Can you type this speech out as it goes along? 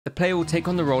The player will take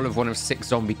on the role of one of 6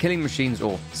 zombie killing machines,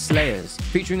 or Slayers.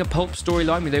 Featuring a pulp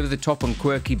storyline with over-the-top and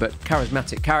quirky but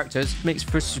charismatic characters, makes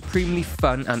for a supremely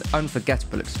fun and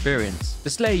unforgettable experience.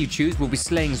 The Slayer you choose will be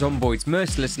slaying zomboids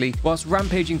mercilessly whilst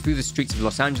rampaging through the streets of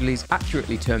Los Angeles,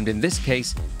 accurately termed in this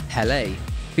case, Hell A,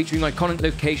 featuring iconic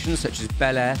locations such as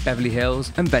Bel Air, Beverly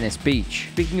Hills, and Venice Beach.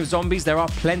 Speaking of zombies, there are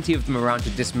plenty of them around to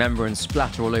dismember and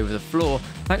splatter all over the floor,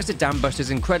 thanks to Dan Buster's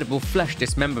incredible flesh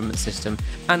dismemberment system,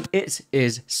 and it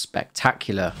is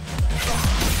spectacular.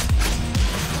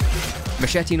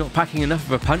 Machete not packing enough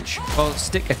of a punch? Well,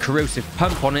 stick a corrosive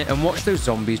pump on it and watch those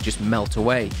zombies just melt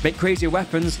away. Make crazier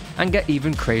weapons and get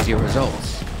even crazier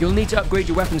results. You'll need to upgrade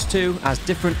your weapons too, as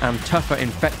different and tougher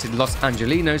infected Los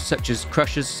Angelinos such as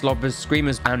Crushers, Slobbers,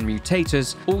 Screamers, and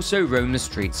Mutators also roam the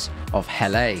streets of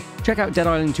Hell A. Check out Dead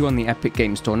Island 2 on the Epic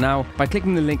Games Store now by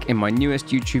clicking the link in my newest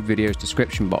YouTube video's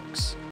description box.